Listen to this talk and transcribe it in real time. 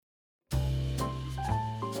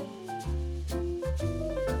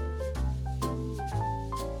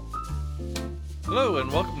Hello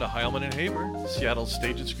and welcome to Heilman and Haver, Seattle's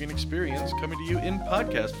stage and screen experience, coming to you in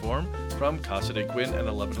podcast form from Casa de Quinn and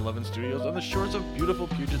 1111 Studios on the shores of beautiful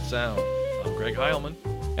Puget Sound. I'm Greg Heilman.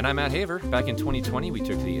 And I'm Matt Haver. Back in 2020, we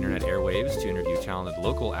took to the internet airwaves to interview talented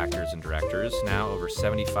local actors and directors. Now, over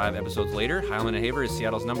 75 episodes later, Heilman and Haver is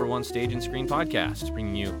Seattle's #1 stage and screen podcast,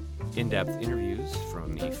 bringing you in-depth interviews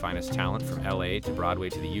from the finest talent from LA to Broadway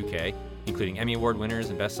to the UK, including Emmy Award winners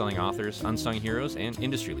and best-selling authors, unsung heroes, and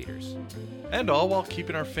industry leaders. And all while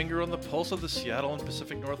keeping our finger on the pulse of the Seattle and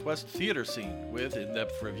Pacific Northwest theater scene, with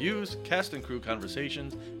in-depth reviews, cast and crew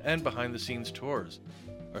conversations, and behind-the-scenes tours.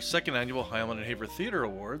 Our second annual Heilman and Haver Theater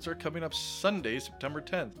Awards are coming up Sunday, September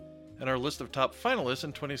 10th, and our list of top finalists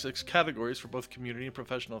in 26 categories for both community and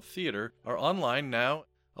professional theater are online now,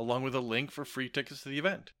 along with a link for free tickets to the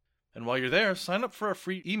event. And while you're there, sign up for our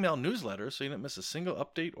free email newsletter so you don't miss a single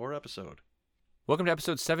update or episode. Welcome to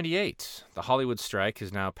episode 78. The Hollywood strike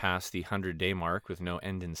has now passed the 100-day mark with no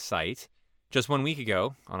end in sight. Just 1 week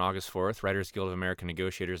ago, on August 4th, Writers Guild of American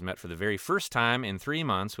negotiators met for the very first time in 3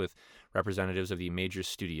 months with representatives of the major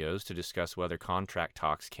studios to discuss whether contract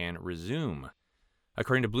talks can resume.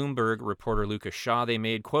 According to Bloomberg reporter Lucas Shaw, they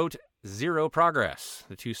made, quote, zero progress.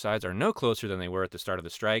 The two sides are no closer than they were at the start of the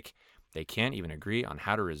strike. They can't even agree on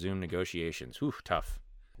how to resume negotiations. Whew, tough.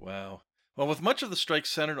 Wow. Well, with much of the strike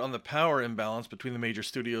centered on the power imbalance between the major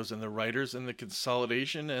studios and the writers and the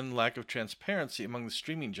consolidation and lack of transparency among the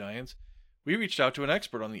streaming giants, we reached out to an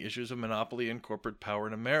expert on the issues of monopoly and corporate power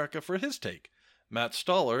in America for his take. Matt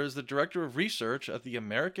Stoller is the Director of Research at the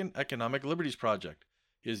American Economic Liberties Project.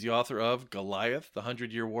 He is the author of Goliath, the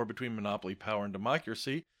 100-Year War Between Monopoly, Power, and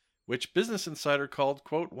Democracy, which Business Insider called,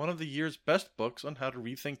 quote, one of the year's best books on how to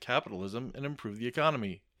rethink capitalism and improve the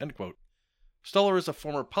economy, end quote. Stoller is a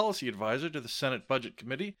former policy advisor to the Senate Budget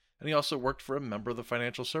Committee, and he also worked for a member of the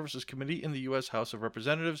Financial Services Committee in the U.S. House of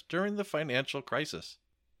Representatives during the financial crisis.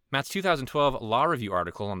 Matt's 2012 Law Review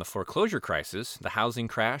article on the foreclosure crisis, the housing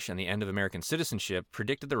crash, and the end of American citizenship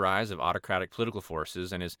predicted the rise of autocratic political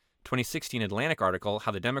forces, and his 2016 Atlantic article,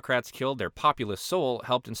 How the Democrats Killed Their Populist Soul,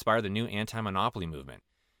 helped inspire the new anti-monopoly movement.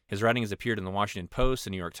 His writing has appeared in the Washington Post,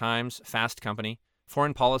 the New York Times, Fast Company,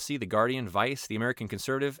 Foreign Policy, The Guardian, Vice, The American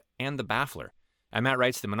Conservative, and The Baffler. And Matt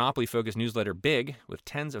writes the Monopoly-focused newsletter Big, with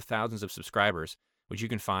tens of thousands of subscribers, which you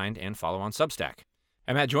can find and follow on Substack.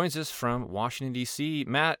 And Matt joins us from Washington, D.C.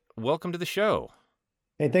 Matt, welcome to the show.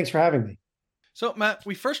 Hey, thanks for having me. So, Matt,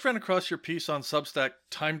 we first ran across your piece on Substack,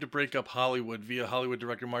 Time to Break Up Hollywood, via Hollywood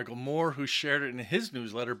director Michael Moore, who shared it in his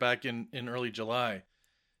newsletter back in early July.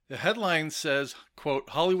 The headline says, quote,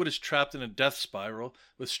 Hollywood is trapped in a death spiral,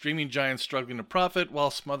 with streaming giants struggling to profit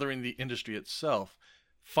while smothering the industry itself.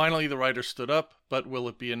 Finally, the writers stood up, but will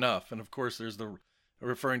it be enough? And of course, there's the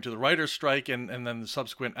referring to the writers' strike and then the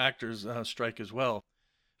subsequent actors' strike as well.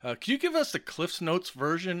 Can you give us the Cliff's Notes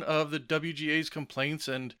version of the WGA's complaints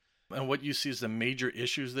and what you see as the major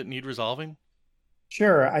issues that need resolving?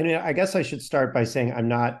 Sure. I mean, I guess I should start by saying I'm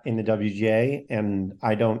not in the WGA and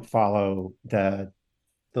I don't follow the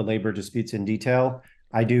labor disputes in detail.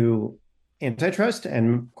 I do antitrust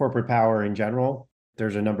and corporate power in general.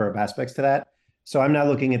 There's a number of aspects to that. So I'm not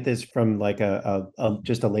looking at this from like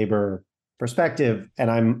just a labor perspective,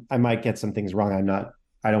 and I might get some things wrong.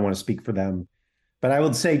 I don't want to speak for them. But I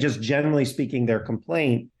would say, just generally speaking, their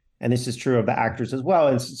complaint, and this is true of the actors as well,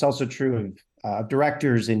 and it's also true of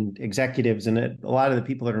directors and executives and a lot of the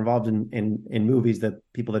people that are involved in movies, that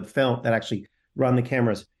people that film, that actually run the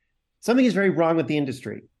cameras. Something is very wrong with the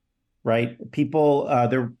industry, right? People,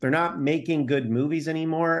 they're not making good movies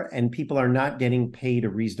anymore, and people are not getting paid a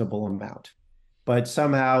reasonable amount. But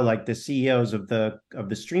somehow, like the CEOs of the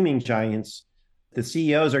streaming giants, the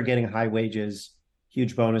CEOs are getting high wages,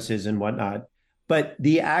 huge bonuses and whatnot. But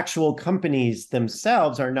the actual companies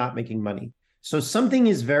themselves are not making money. So something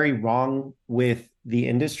is very wrong with the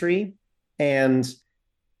industry. And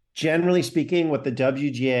generally speaking, what the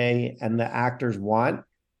WGA and the actors want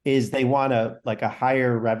is they want a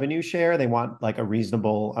higher revenue share. They want like a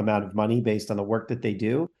reasonable amount of money based on the work that they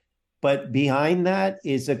do. But behind that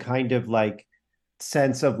is a kind of like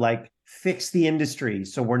sense of like, fix the industry.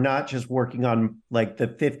 So we're not just working on like the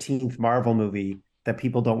 15th Marvel movie that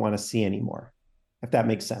people don't want to see anymore, if that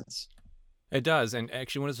makes sense. It does. And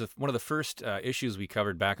actually, one of the first issues we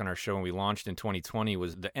covered back on our show when we launched in 2020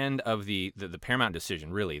 was the end of the Paramount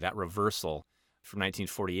decision, really. That reversal from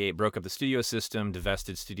 1948 broke up the studio system,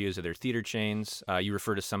 divested studios of their theater chains. You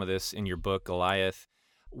refer to some of this in your book, Goliath.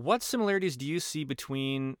 What similarities do you see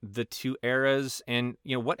between the two eras, and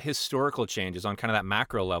what historical changes on kind of that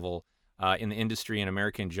macro level in the industry and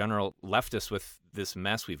America in general left us with this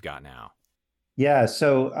mess we've got now? Yeah,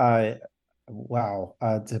 so Wow,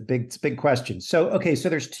 it's a big question. So, okay, so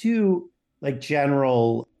there's two like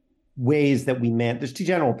general ways that there's two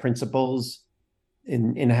general principles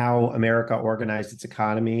in how America organized its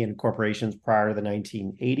economy and corporations prior to the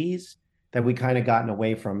 1980s that we kind of gotten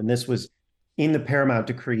away from. And this was in the Paramount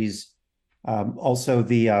decrees, also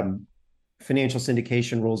the financial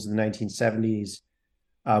syndication rules in the 1970s,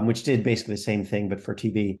 which did basically the same thing but for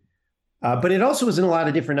TV. But it also was in a lot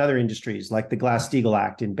of different other industries, like the Glass-Steagall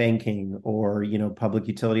Act in banking, or Public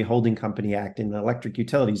Utility Holding Company Act in the electric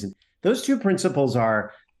utilities. And those two principles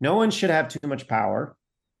are: no one should have too much power,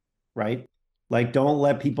 right? Like, don't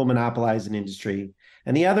let people monopolize an industry.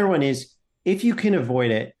 And the other one is, if you can avoid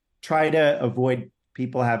it, try to avoid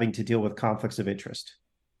people having to deal with conflicts of interest,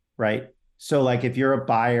 right? So, like, if you're a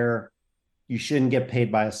buyer, you shouldn't get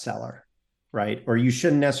paid by a seller, right? Or you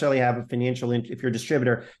shouldn't necessarily have a if you're a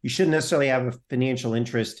distributor, you shouldn't necessarily have a financial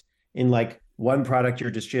interest in like one product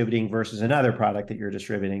you're distributing versus another product that you're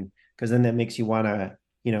distributing, because then that makes you want to,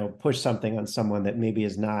 push something on someone that maybe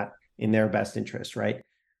is not in their best interest, right?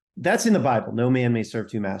 That's in the Bible. No man may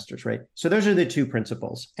serve two masters, right? So those are the two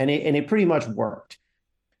principles, and it pretty much worked.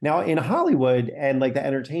 Now, in Hollywood and like the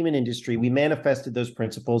entertainment industry, we manifested those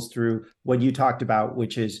principles through what you talked about,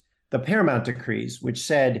 which is the Paramount decrees, which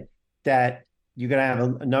said that you're going to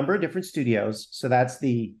have a number of different studios. So that's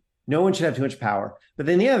no one should have too much power. But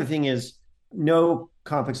then the other thing is no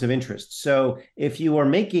conflicts of interest. So if you are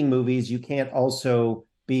making movies, you can't also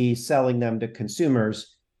be selling them to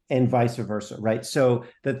consumers and vice versa, right? So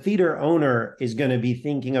the theater owner is going to be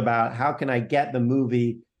thinking about, how can I get the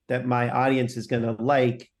movie that my audience is going to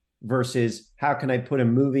like, versus how can I put a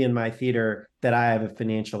movie in my theater that I have a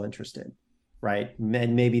financial interest in, right?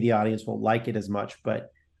 And maybe the audience won't like it as much,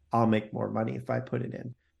 but I'll make more money if I put it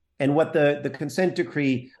in. And what the consent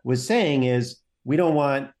decree was saying is, we don't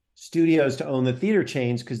want studios to own the theater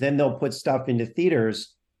chains, because then they'll put stuff into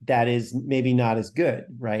theaters that is maybe not as good,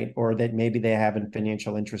 right? Or that maybe they have a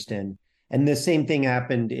financial interest in. And the same thing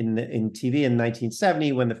happened in TV in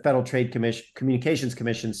 1970, when the Federal Trade Communications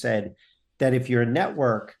Commission said that if you're a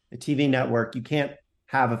TV network, you can't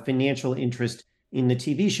have a financial interest in the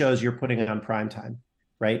TV shows you're putting on primetime,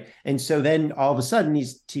 right? And so then all of a sudden,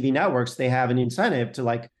 these TV networks, they have an incentive to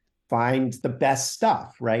like find the best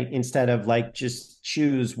stuff, right? Instead of like just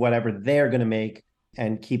choose whatever they're going to make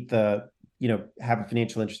and keep have a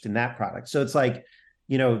financial interest in that product. So it's like,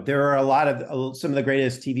 there are a lot of some of the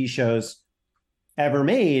greatest TV shows ever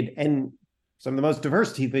made, and some of the most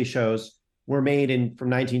diverse TV shows were made from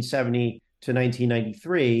 1970 to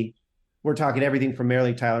 1993. We're talking everything from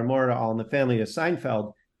Mary Tyler Moore to All in the Family to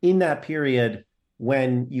Seinfeld. In that period,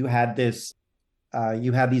 when you had these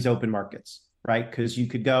open markets, right? Because you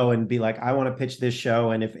could go and be like, I want to pitch this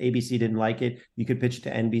show, and if ABC didn't like it, you could pitch it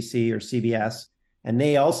to NBC or CBS, and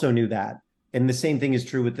they also knew that. And the same thing is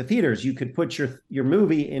true with the theaters. You could put your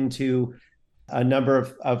movie into a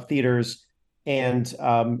number of theaters, and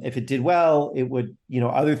if it did well, it would,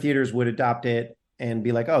 other theaters would adopt it and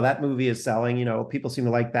be like, oh, that movie is selling. People seem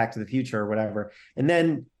to like Back to the Future or whatever. And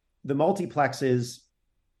then the multiplexes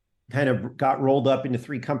kind of got rolled up into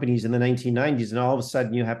three companies in the 1990s, and all of a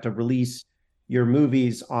sudden you have to release your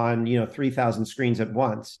movies on 3,000 screens at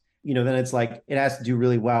once. Then it's like, it has to do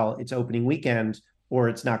really well its opening weekend, or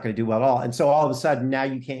it's not going to do well at all. And so all of a sudden now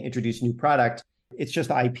you can't introduce new product. It's just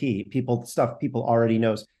IP, stuff people already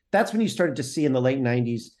knows. That's when you started to see in the late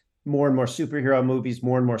 90s more and more superhero movies,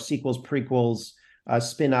 more and more sequels, prequels,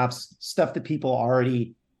 spin-offs, stuff that people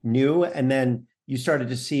already knew. And then you started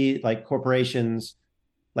to see like corporations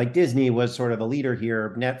like Disney was sort of a leader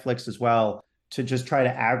here, Netflix as well, to just try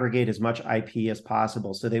to aggregate as much IP as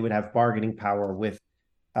possible so they would have bargaining power with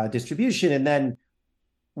distribution. And then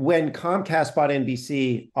when Comcast bought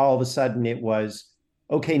NBC, all of a sudden it was,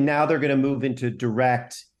 okay, now they're going to move into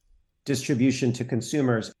direct distribution to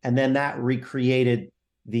consumers. And then that recreated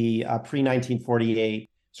the pre-1948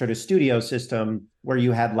 sort of studio system, where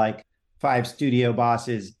you had like 5 studio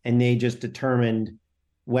bosses, and they just determined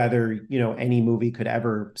whether any movie could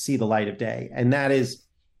ever see the light of day. And that is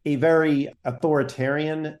a very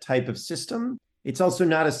authoritarian type of system. It's also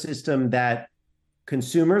not a system that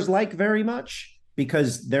consumers like very much,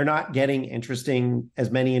 because they're not getting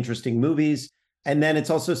as many interesting movies. And then it's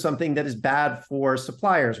also something that is bad for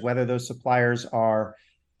suppliers, whether those suppliers are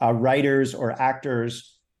writers or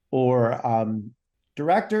actors or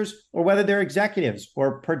directors, or whether they're executives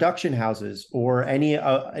or production houses or any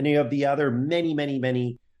of the other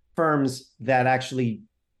many firms that actually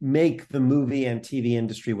make the movie and TV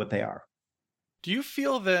industry what they are. Do you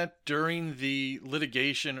feel that during the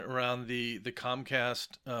litigation around the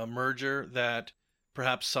Comcast merger, that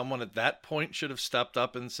perhaps someone at that point should have stepped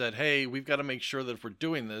up and said, hey, we've got to make sure that if we're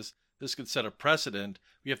doing this, this could set a precedent.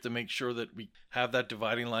 We have to make sure that we have that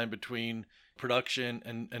dividing line between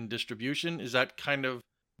production and distribution. Is that kind of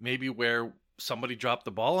maybe where somebody dropped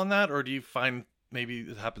the ball on that, or do you find maybe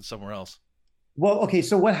it happened somewhere else? Well, okay.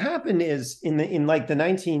 So what happened is in like the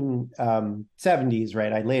 1970s,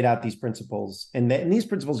 right? I laid out these principles, and these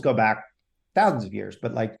principles go back thousands of years,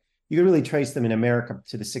 but like you can really trace them in America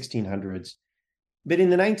to the 1600s. But in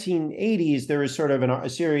the 1980s, there was sort of a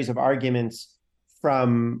series of arguments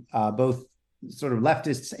from both sort of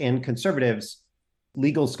leftists and conservatives,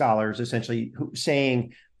 legal scholars, essentially, who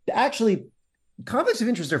saying actually conflicts of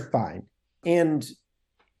interest are fine, and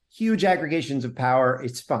huge aggregations of power,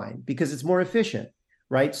 it's fine because it's more efficient,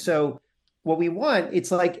 right? So what we want,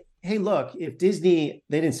 it's like, hey, look, if Disney,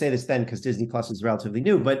 they didn't say this then because Disney Plus is relatively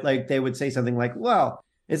new, but like they would say something like, well,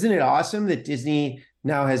 isn't it awesome that Disney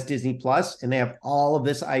now has Disney Plus and they have all of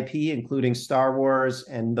this IP, including Star Wars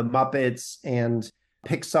and the Muppets and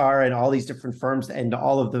Pixar and all these different firms and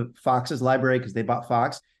all of the Fox's library because they bought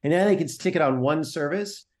Fox. And now they can stick it on one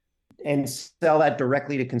service and sell that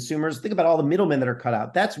directly to consumers. Think about all the middlemen that are cut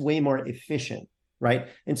out. That's way more efficient, right?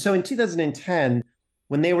 And so in 2010,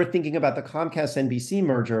 when they were thinking about the Comcast NBC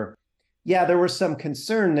merger, yeah, there was some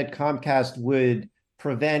concern that Comcast would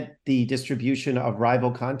prevent the distribution of rival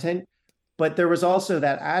content. But there was also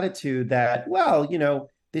that attitude that, well,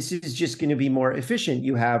 this is just going to be more efficient.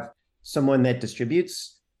 You have someone that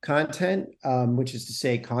distributes content, which is to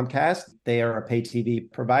say Comcast. They are a pay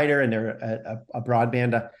TV provider and they're a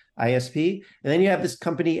broadband ISP. And then you have this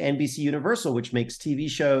company, NBC Universal, which makes TV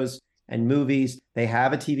shows and movies. They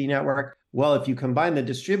have a TV network. Well, if you combine the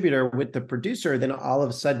distributor with the producer, then all of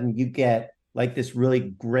a sudden you get like this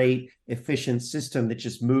really great, efficient system that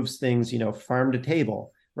just moves things, farm to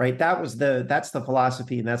table, right? That's the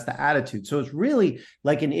philosophy and that's the attitude. So it's really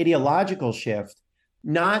like an ideological shift.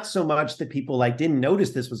 Not so much that people didn't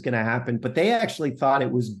notice this was going to happen, but they actually thought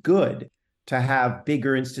it was good to have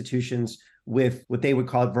bigger institutions with what they would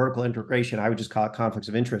call vertical integration. I would just call it conflicts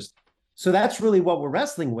of interest. So that's really what we're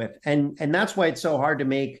wrestling with. And that's why it's so hard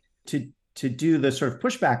to do the sort of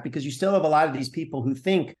pushback, because you still have a lot of these people who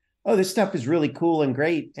think, oh, this stuff is really cool and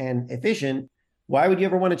great and efficient. Why would you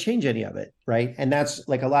ever want to change any of it? Right. And that's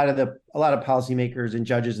like a lot of policymakers and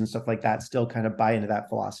judges and stuff like that still kind of buy into that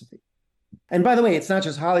philosophy. And by the way, it's not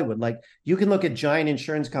just Hollywood. Like you can look at giant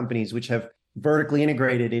insurance companies which have vertically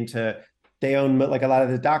integrated into, they own like a lot of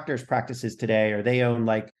the doctors' practices today, or they own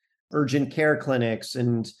like urgent care clinics.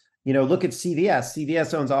 And, look at CVS.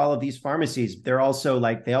 CVS owns all of these pharmacies. They also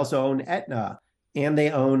own Aetna, and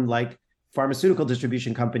they own like pharmaceutical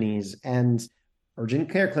distribution companies and urgent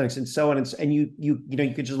care clinics and so on. And you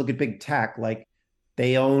could just look at big tech, like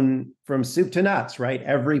they own from soup to nuts, right?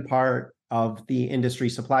 Every part of the industry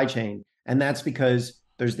supply chain. And that's because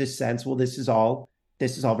there's this sense, well, this is all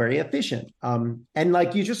very efficient. And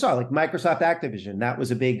like you just saw, like Microsoft Activision, that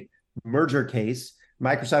was a big merger case.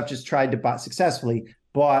 Microsoft just tried to successfully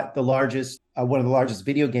bought one of the largest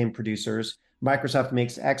video game producers. Microsoft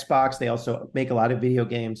makes Xbox. They also make a lot of video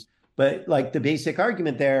games. But like the basic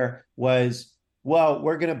argument there was, well,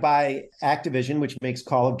 we're going to buy Activision, which makes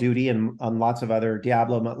Call of Duty and lots of other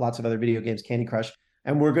Diablo, lots of other video games, Candy Crush.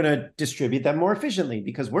 And we're going to distribute them more efficiently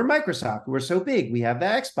because we're Microsoft. We're so big. We have the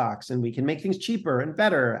Xbox and we can make things cheaper and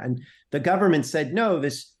better. And the government said, no,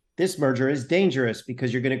 this merger is dangerous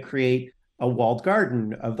because you're going to create a walled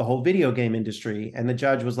garden of the whole video game industry. And the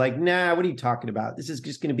judge was like, nah, what are you talking about? This is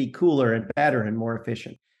just going to be cooler and better and more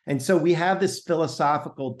efficient. And so we have this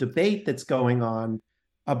philosophical debate that's going on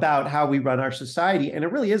about how we run our society. And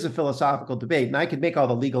it really is a philosophical debate. And I could make all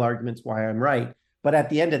the legal arguments why I'm right. But at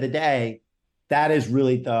the end of the day, that is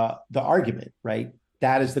really the argument, right?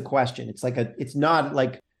 That is the question. It's not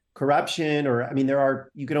like corruption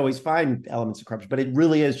you can always find elements of corruption, but it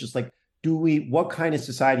really is just like, what kind of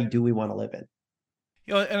society do we want to live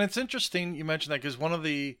in? And it's interesting you mentioned that, because one of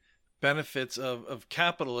the benefits of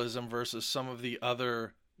capitalism versus some of the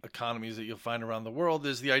other economies that you'll find around the world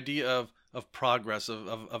is the idea of progress,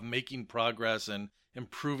 of making progress and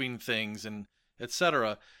improving things and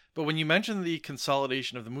etc. But when you mentioned the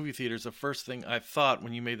consolidation of the movie theaters, the first thing I thought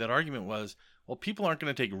when you made that argument was, well, people aren't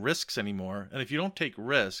going to take risks anymore. And if you don't take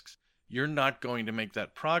risks, you're not going to make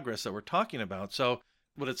that progress that we're talking about. So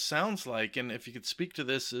what it sounds like, and if you could speak to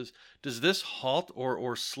this, is does this halt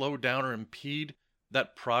or slow down or impede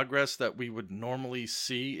that progress that we would normally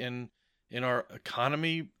see in our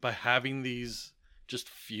economy by having these just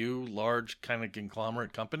few large kind of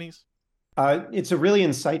conglomerate companies? It's a really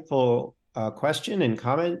insightful question and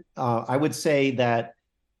comment. I would say that,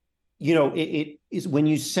 it is when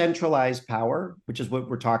you centralize power, which is what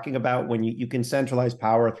we're talking about, when you can centralize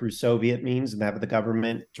power through Soviet means and have the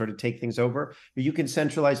government sort of take things over, or you can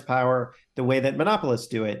centralize power the way that monopolists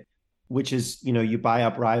do it, which is, you buy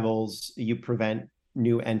up rivals, you prevent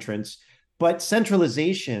new entrants. But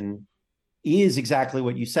centralization is exactly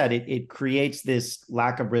what you said. It creates this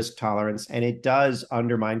lack of risk tolerance, and it does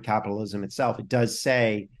undermine capitalism itself. It does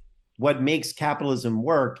say what makes capitalism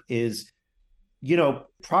work is,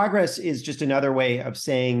 progress is just another way of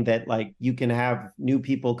saying that, like, you can have new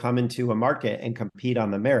people come into a market and compete on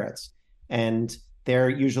the merits. And they're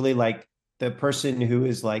usually like the person who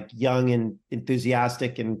is like young and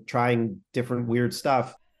enthusiastic and trying different weird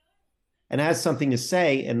stuff and has something to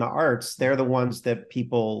say in the arts. They're the ones that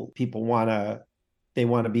people want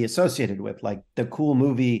to be associated with, like the cool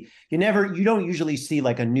movie. You don't usually see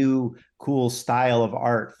like a new cool style of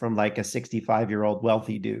art from like a 65-year-old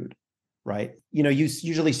wealthy dude, right? You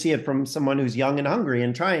usually see it from someone who's young and hungry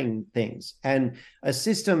and trying things. And a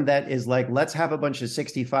system that is like, let's have a bunch of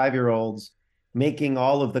 65-year-olds making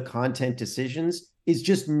all of the content decisions is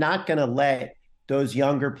just not going to let those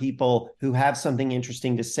younger people who have something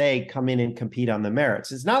interesting to say come in and compete on the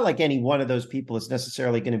merits. It's not like any one of those people is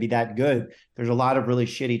necessarily going to be that good. There's a lot of really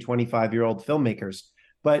shitty 25-year-old filmmakers,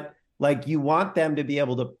 but like, you want them to be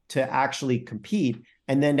able to actually compete,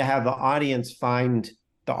 and then to have the audience find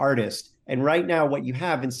the artist. And right now what you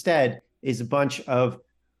have instead is a bunch of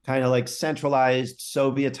kind of like centralized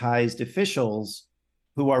Sovietized officials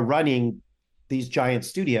who are running these giant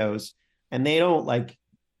studios, and they don't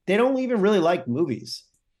even really like movies.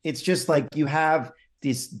 It's just like you have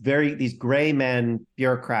these gray men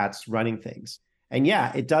bureaucrats running things. And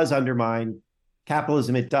yeah, it does undermine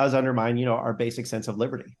capitalism. It does undermine, our basic sense of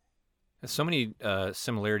liberty. So many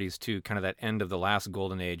similarities to kind of that end of the last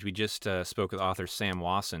golden age. We just spoke with author Sam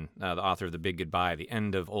Wasson, the author of The Big Goodbye, the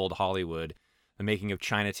end of old Hollywood, the making of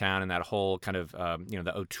Chinatown, and that whole kind of,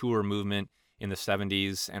 the auteur movement in the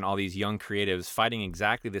 70s, and all these young creatives fighting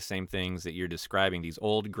exactly the same things that you're describing, these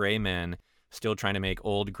old gray men still trying to make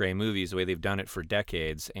old gray movies the way they've done it for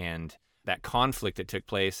decades. And that conflict that took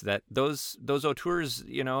place, that those auteurs,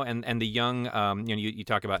 and the young, you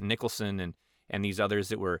talk about Nicholson and these others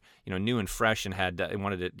that were, new and fresh and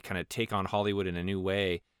wanted to kind of take on Hollywood in a new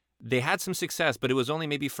way. They had some success, but it was only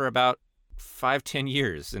maybe for about 5-10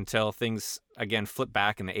 years until things again flip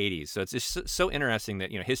back in the 80s. So it's just so interesting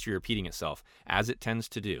that, history repeating itself as it tends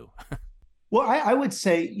to do. Well, I would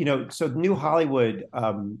say, so New Hollywood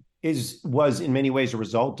was in many ways a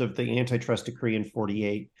result of the antitrust decree in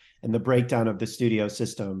 48 and the breakdown of the studio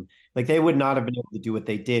system. Like, they would not have been able to do what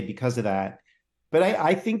they did because of that. But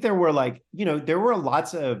I think there were there were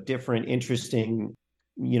lots of different interesting,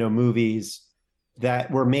 movies that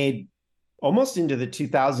were made almost into the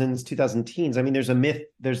 2000s, 2010s. I mean, there's a myth,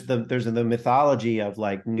 there's the mythology of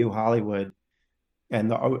like New Hollywood and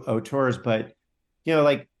the auteurs, but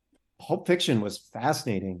like Pulp Fiction was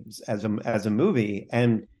fascinating as a movie,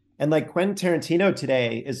 and like Quentin Tarantino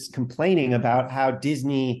today is complaining about how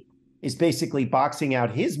Disney is basically boxing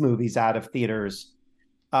out his movies out of theaters,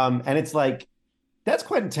 and it's like, that's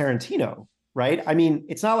Quentin Tarantino, right? I mean,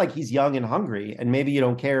 it's not like he's young and hungry, and maybe you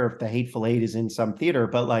don't care if The Hateful Eight is in some theater,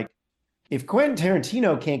 but like, if Quentin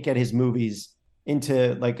Tarantino can't get his movies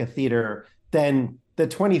into like a theater, then the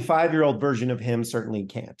 25-year-old version of him certainly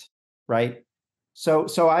can't, right? So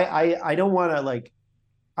I don't want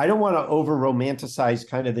to over romanticize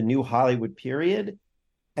kind of the New Hollywood period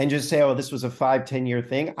and just say, oh, this was a 5-10 year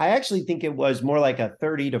thing. I actually think it was more like a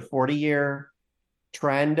 30 to 40 year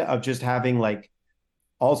trend of just having like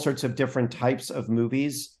all sorts of different types of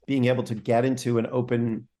movies being able to get into an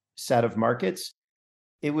open set of markets.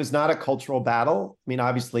 It was not a cultural battle. I mean,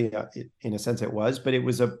 obviously, in a sense it was, but it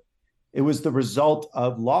was the result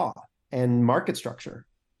of law and market structure,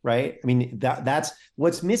 right? I mean, that's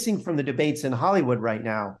what's missing from the debates in Hollywood right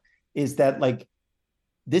now, is that like,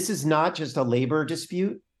 this is not just a labor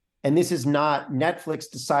dispute, and this is not Netflix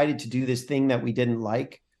decided to do this thing that we didn't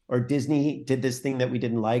like, or Disney did this thing that we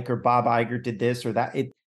didn't like, or Bob Iger did this or that.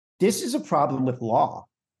 This is a problem with law.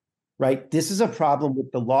 Right? This is a problem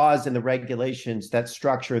with the laws and the regulations that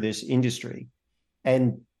structure this industry.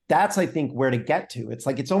 And that's, I think, where to get to.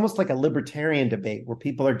 It's almost like a libertarian debate where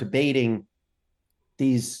people are debating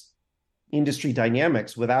these industry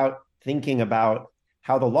dynamics without thinking about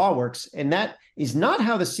how the law works. And that is not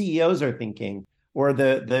how the CEOs are thinking, or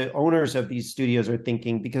the owners of these studios are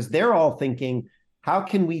thinking, because they're all thinking, how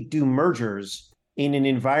can we do mergers in an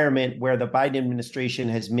environment where the Biden administration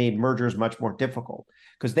has made mergers much more difficult?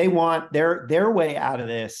 Because they want their way out of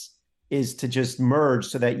this is to just merge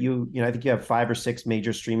so that I think you have 5 or 6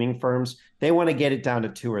 major streaming firms. They want to get it down to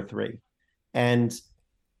 2 or 3. And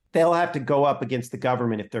they'll have to go up against the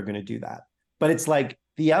government if they're going to do that. But it's like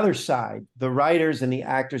the other side, the writers and the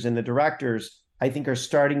actors and the directors, I think are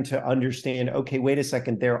starting to understand, okay, wait a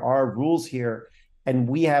second, there are rules here, and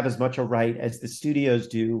we have as much a right as the studios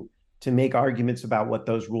do to make arguments about what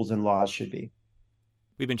those rules and laws should be.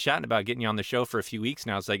 We've been chatting about getting you on the show for a few weeks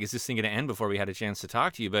now. It's like, is this thing going to end before we had a chance to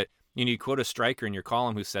talk to you? But you quote a striker in your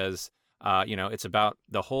column who says, it's about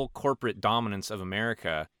the whole corporate dominance of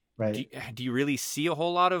America. Right. Do you really see a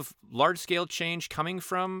whole lot of large-scale change coming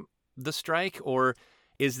from the strike, or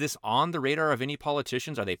is this on the radar of any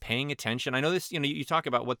politicians? Are they paying attention? I know this. You talk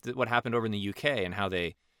about what happened over in the UK and how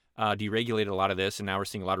they deregulated a lot of this, and now we're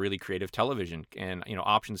seeing a lot of really creative television and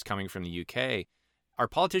options coming from the UK. Are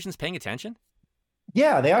politicians paying attention?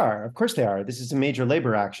 Yeah, they are. Of course they are. This is a major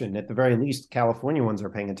labor action. At the very least, California ones are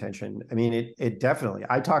paying attention. I mean, it definitely.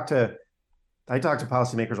 I talk to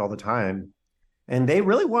policymakers all the time, and they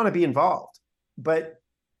really want to be involved. But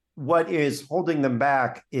what is holding them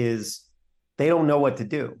back is they don't know what to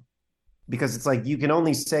do, because it's like you can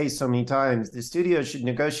only say so many times the studio should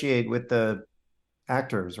negotiate with the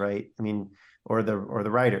actors, right? I mean, or the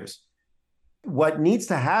writers. What needs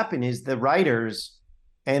to happen is the writers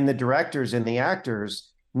and the directors and the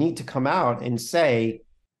actors need to come out and say,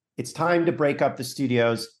 it's time to break up the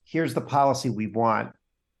studios. Here's the policy we want.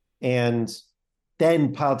 And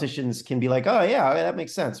then politicians can be like, oh yeah, that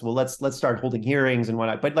makes sense. Well, let's start holding hearings and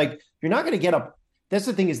whatnot. But like, you're not going to get up. That's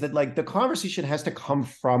the thing, is that like the conversation has to come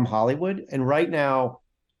from Hollywood. And right now,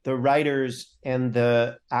 the writers and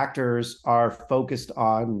the actors are focused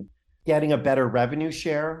on getting a better revenue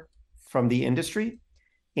share from the industry.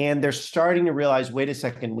 And they're starting to realize, wait a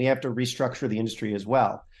second, we have to restructure the industry as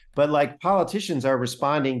well. But like politicians are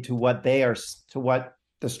responding to what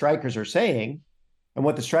the strikers are saying. And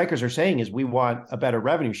what the strikers are saying is, we want a better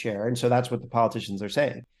revenue share. And so that's what the politicians are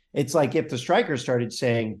saying. It's like if the strikers started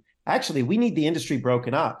saying, actually, we need the industry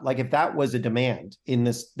broken up. Like if that was a demand in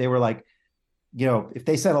this, they were like, if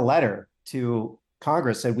they sent a letter to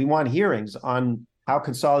Congress, said, we want hearings on how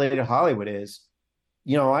consolidated Hollywood is,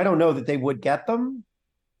 I don't know that they would get them.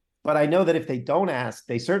 But I know that if they don't ask,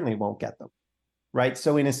 they certainly won't get them, right?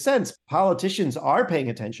 So in a sense, politicians are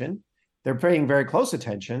paying attention. They're paying very close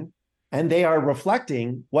attention, and they are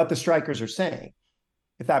reflecting what the strikers are saying,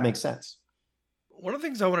 if that makes sense. One of the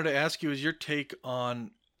things I wanted to ask you is your take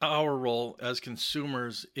on our role as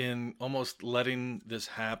consumers in almost letting this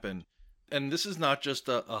happen. And this is not just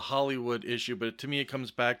a Hollywood issue, but to me, it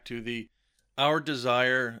comes back to our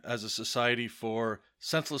desire as a society for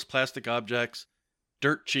senseless plastic objects,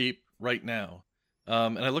 dirt cheap right now.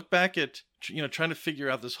 And I look back at, trying to figure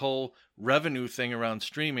out this whole revenue thing around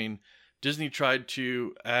streaming. Disney tried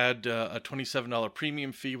to add a $27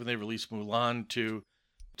 premium fee when they released Mulan to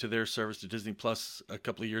their service, to Disney Plus, a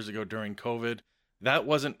couple of years ago during COVID. That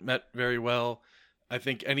wasn't met very well. I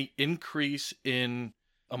think any increase in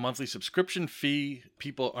a monthly subscription fee,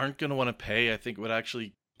 people aren't going to want to pay. I think it would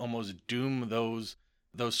actually almost doom those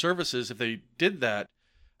services if they did that.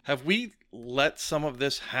 Have we let some of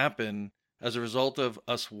this happen as a result of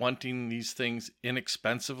us wanting these things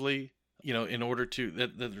inexpensively, in order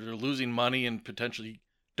that they're losing money and potentially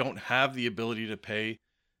don't have the ability to pay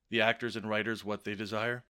the actors and writers what they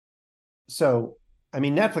desire? So, I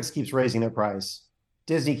mean, Netflix keeps raising their price.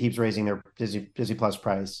 Disney keeps raising their Disney Plus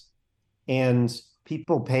price. And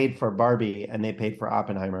people paid for Barbie and they paid for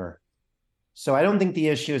Oppenheimer. So I don't think the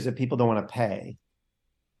issue is that people don't want to pay.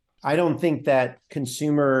 I don't think that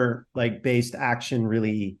consumer based action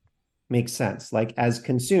really makes sense. Like as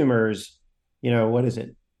consumers, what is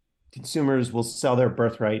it? Consumers will sell their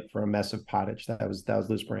birthright for a mess of pottage. That was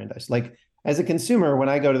Louis Brandeis. Like as a consumer, when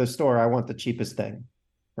I go to the store, I want the cheapest thing,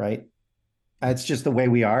 right? It's just the way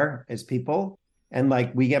we are as people. And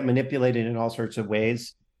we get manipulated in all sorts of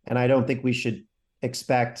ways. And I don't think we should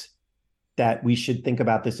expect that we should think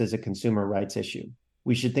about this as a consumer rights issue.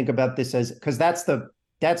 We should think about this because that's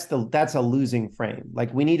a losing frame.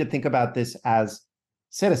 Like we need to think about this as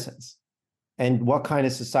citizens and what kind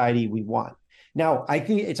of society we want. Now, I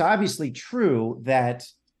think it's obviously true that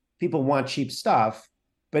people want cheap stuff,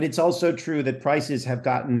 but it's also true that prices have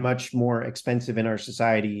gotten much more expensive in our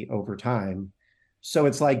society over time. So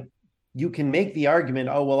it's like you can make the argument,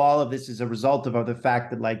 oh, well, all of this is a result of the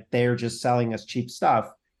fact that they're just selling us cheap stuff.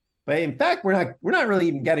 But in fact, we're not really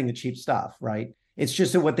even getting the cheap stuff, right? It's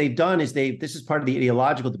just that what they've done is this is part of the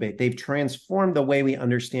ideological debate. They've transformed the way we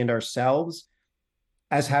understand ourselves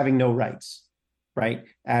as having no rights, right?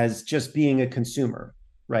 As just being a consumer,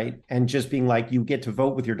 right? And just being like, you get to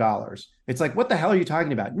vote with your dollars. It's like, what the hell are you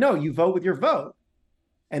talking about? No, you vote with your vote.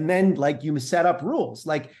 And then like you set up rules.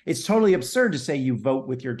 Like it's totally absurd to say you vote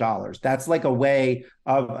with your dollars. That's like a way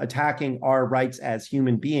of attacking our rights as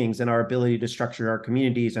human beings and our ability to structure our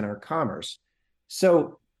communities and our commerce.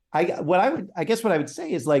 So I guess what I would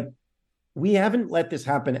say is like we haven't let this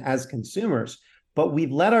happen as consumers, but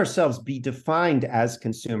we've let ourselves be defined as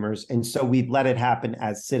consumers, and so we've let it happen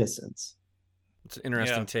as citizens. It's an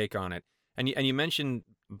interesting take on it. And you mentioned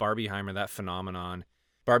Barbieheimer, that phenomenon.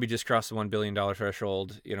 Barbie just crossed the $1 billion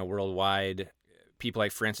threshold, worldwide. People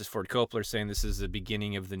like Francis Ford Coppola saying this is the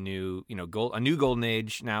beginning of the new, a new golden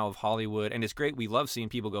age now of Hollywood. And it's great. We love seeing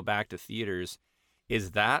people go back to theaters.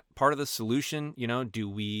 Is that part of the solution? Do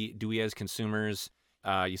we as consumers,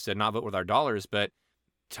 you said not vote with our dollars, but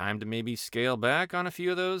time to maybe scale back on a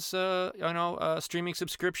few of those, streaming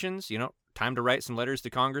subscriptions, time to write some letters to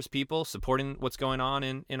Congress people supporting what's going on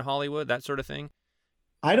in Hollywood, that sort of thing?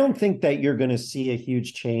 I don't think that you're going to see a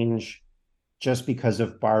huge change just because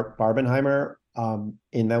of Barbenheimer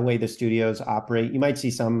in the way the studios operate. You might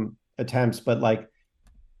see some attempts, but like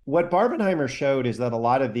what Barbenheimer showed is that a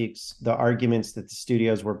lot of the arguments that the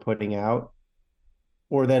studios were putting out,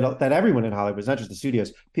 or that everyone in Hollywood, it's not just the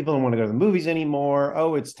studios, people don't want to go to the movies anymore.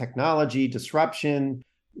 Oh, it's technology, disruption,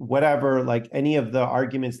 whatever, like any of the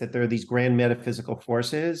arguments that there are these grand metaphysical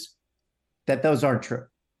forces, that those aren't true.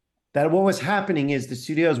 That what was happening is the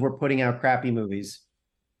studios were putting out crappy movies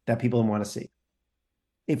that people didn't want to see.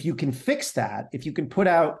 If you can fix that, if you can put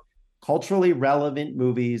out culturally relevant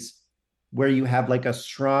movies where you have like a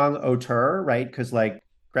strong auteur, right? Because like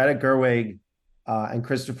Greta Gerwig and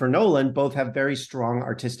Christopher Nolan both have very strong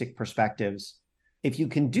artistic perspectives. If you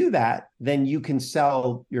can do that, then you can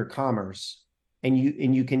sell your commerce and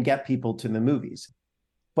you can get people to the movies.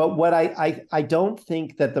 But what I don't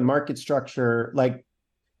think that the market structure, like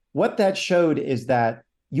what that showed is that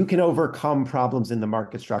you can overcome problems in the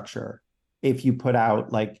market structure if you put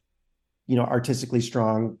out like, artistically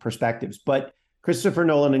strong perspectives. But Christopher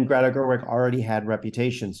Nolan and Greta Gerwig already had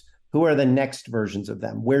reputations. Who are the next versions of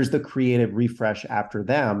them? Where's the creative refresh after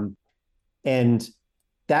them? And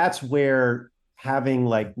that's where having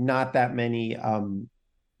like not that many,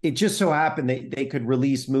 it just so happened they could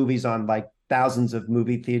release movies on like thousands of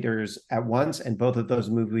movie theaters at once, and both of those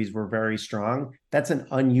movies were very strong. That's an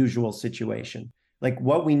unusual situation. Like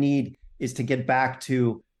what we need is to get back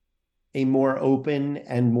to a more open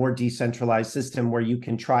and more decentralized system where you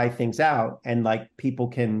can try things out and like people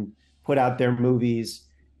can put out their movies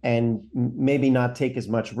and maybe not take as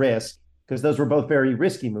much risk, because those were both very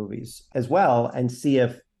risky movies as well, and see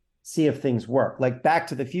if things work. Like Back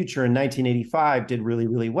to the Future in 1985 did really,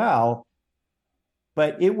 really well,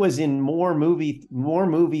 but it was in more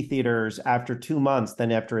movie theaters after 2 months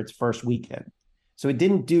than after its first weekend. So it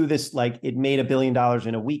didn't do this like it made $1 billion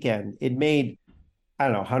in a weekend. It made, I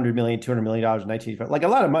don't know, $100 million, $200 million in 1985, like a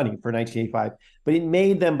lot of money for 1985, but it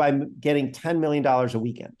made them by getting $10 million a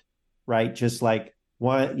weekend, right? Just like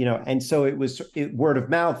one, and so word of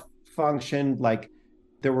mouth functioned. Like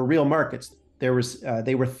there were real markets. There was,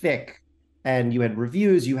 they were thick, and you had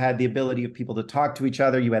reviews, you had the ability of people to talk to each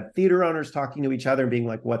other. You had theater owners talking to each other and being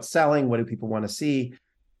like, what's selling? What do people want to see?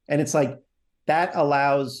 And it's like, that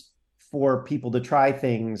allows for people to try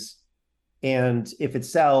things. And if it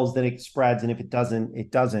sells, then it spreads. And if it doesn't, it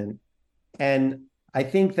doesn't. And I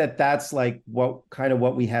think that that's like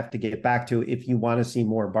what we have to get back to if you want to see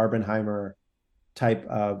more Barbenheimer type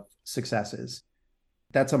of successes.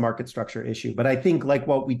 That's a market structure issue. But I think like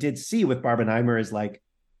what we did see with Barbenheimer is like,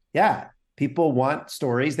 yeah, people want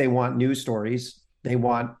stories. They want new stories. They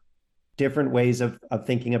want different ways of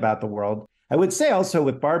thinking about the world. I would say also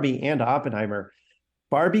with Barbie and Oppenheimer,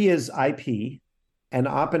 Barbie is IP, and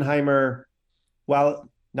Oppenheimer, while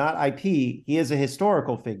not IP, he is a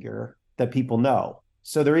historical figure that people know.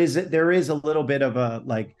 So there is a little bit of a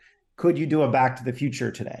like, could you do a Back to the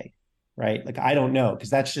Future today? Right? Like, I don't know, because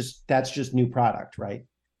that's just new product, right?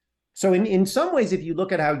 So in some ways, if you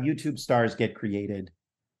look at how YouTube stars get created,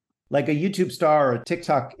 like a YouTube star or a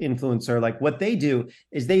TikTok influencer, like what they do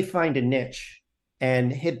is they find a niche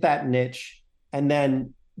and hit that niche and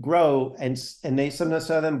then grow. And some of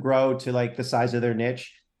them grow to like the size of their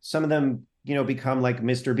niche. Some of them, become like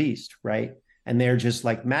Mr. Beast, right? And they're just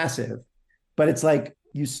like massive. But it's like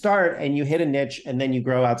you start and you hit a niche and then you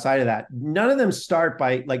grow outside of that. None of them start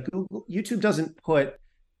by like YouTube doesn't put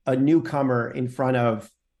a newcomer in front of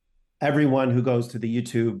everyone who goes to the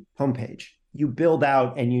YouTube homepage. You build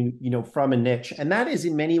out and you from a niche. And that is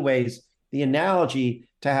in many ways the analogy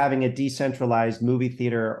to having a decentralized movie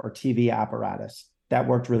theater or TV apparatus that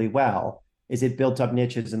worked really well, is it built up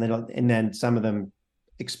niches and then some of them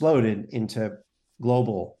exploded into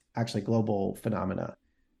global phenomena.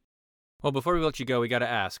 Well, before we let you go, we got to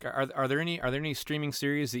ask: are there any streaming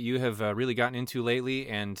series that you have really gotten into lately?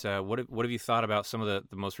 And what have you thought about some of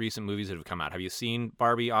the most recent movies that have come out? Have you seen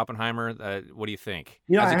Barbie, Oppenheimer? What do you think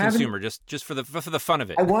as a consumer, just for the fun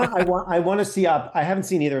of it? I want to see up. I haven't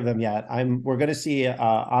seen either of them yet. We're going to see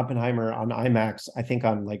Oppenheimer on IMAX. I think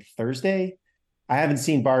on like Thursday. I haven't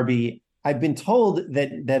seen Barbie. I've been told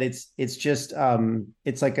that it's just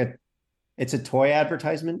it's a toy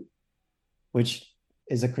advertisement, which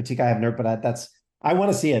is a critique I have never, but I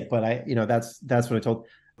want to see it, but that's what I told.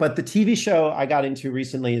 But the TV show I got into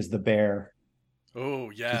recently is The Bear. Oh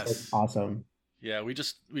yes, awesome. Yeah, we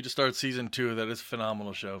just started season 2. That is a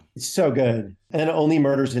phenomenal show. It's so good. And Only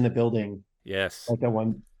Murders in the Building. Yes, like that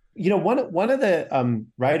one. One of the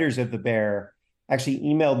writers of The Bear actually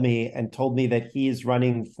emailed me and told me that he is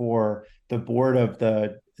running for the board of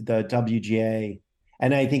the WGA,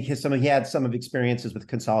 and I think he had some experiences with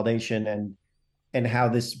consolidation and how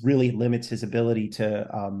this really limits his ability to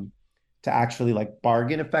actually like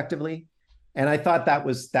bargain effectively. And I thought that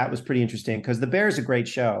was pretty interesting because The Bear is a great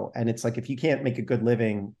show, and it's like if you can't make a good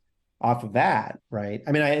living off of that, right?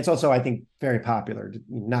 I mean, it's also I think very popular.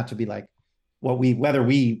 Not to be like whether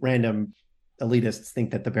we random elitists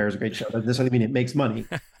think that The Bear is a great show doesn't necessarily mean it makes money,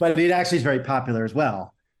 but it actually is very popular as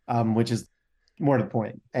well, which is more to the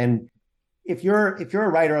point. And if you're a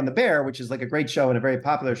writer on The Bear, which is like a great show and a very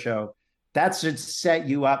popular show, that should set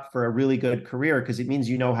you up for a really good career because it means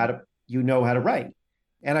you know how to write.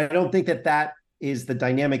 And I don't think that is the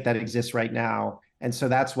dynamic that exists right now. And so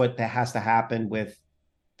that's what has to happen with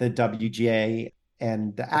the WGA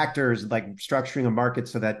and the actors, like structuring a market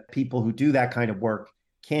so that people who do that kind of work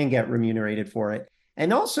can get remunerated for it.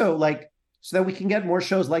 And also like so that we can get more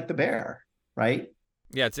shows like The Bear, right?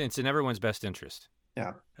 Yeah, it's in everyone's best interest.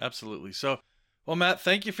 Yeah, absolutely. So, well, Matt,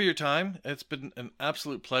 thank you for your time. It's been an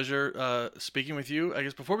absolute pleasure speaking with you. I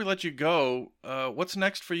guess before we let you go, what's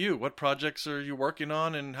next for you? What projects are you working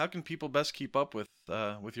on, and how can people best keep up with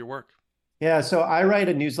your work? Yeah, so I write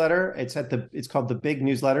a newsletter. It's called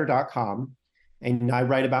thebignewsletter.com, and I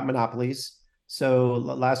write about monopolies. So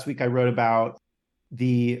last week I wrote about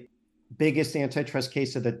the biggest antitrust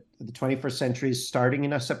case of the 21st century starting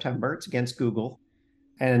in September. It's against Google.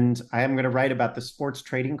 And I am going to write about the sports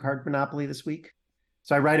trading card monopoly this week.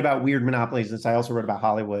 So I write about weird monopolies. And I also wrote about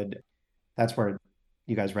Hollywood. That's where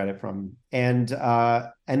you guys read it from. And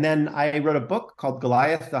then I wrote a book called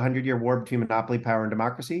Goliath, the 100-Year War Between Monopoly, Power, and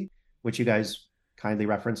Democracy, which you guys kindly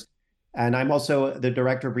referenced. And I'm also the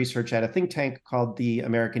director of research at a think tank called the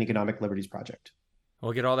American Economic Liberties Project.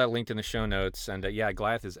 We'll get all that linked in the show notes. And yeah,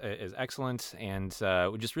 Goliath is excellent. And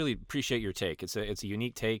we just really appreciate your take. It's a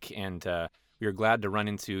unique take. And we are glad to run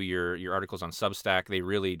into your articles on Substack. They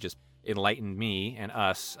really just enlightened me and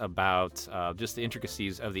us about just the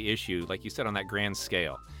intricacies of the issue, like you said, on that grand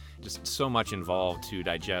scale. Just so much involved to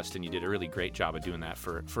digest, and you did a really great job of doing that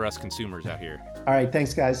for us consumers out here. All right,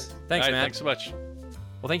 thanks, guys. Thanks, Matt. Thanks so much.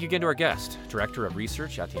 Well, thank you again to our guest, Director of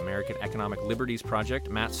Research at the American Economic Liberties Project,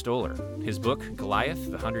 Matt Stoller. His book,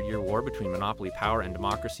 Goliath, the 100-Year War Between Monopoly, Power, and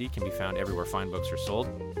Democracy, can be found everywhere fine books are sold.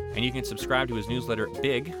 And you can subscribe to his newsletter,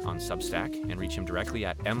 Big, on Substack, and reach him directly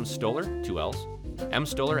at mstoller, 2 L's,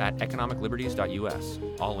 mstoller at economicliberties.us,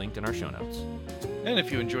 all linked in our show notes. And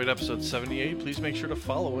if you enjoyed episode 78, please make sure to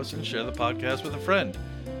follow us and share the podcast with a friend.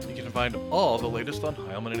 You can find all the latest on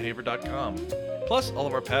heilmanandhaver.com. Plus, all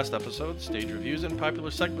of our past episodes, stage reviews, and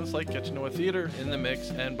popular segments like Get to Know a Theater, In the Mix,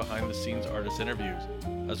 and behind-the-scenes artist interviews.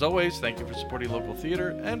 As always, thank you for supporting local theater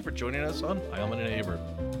and for joining us on Heilman and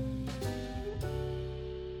Haver.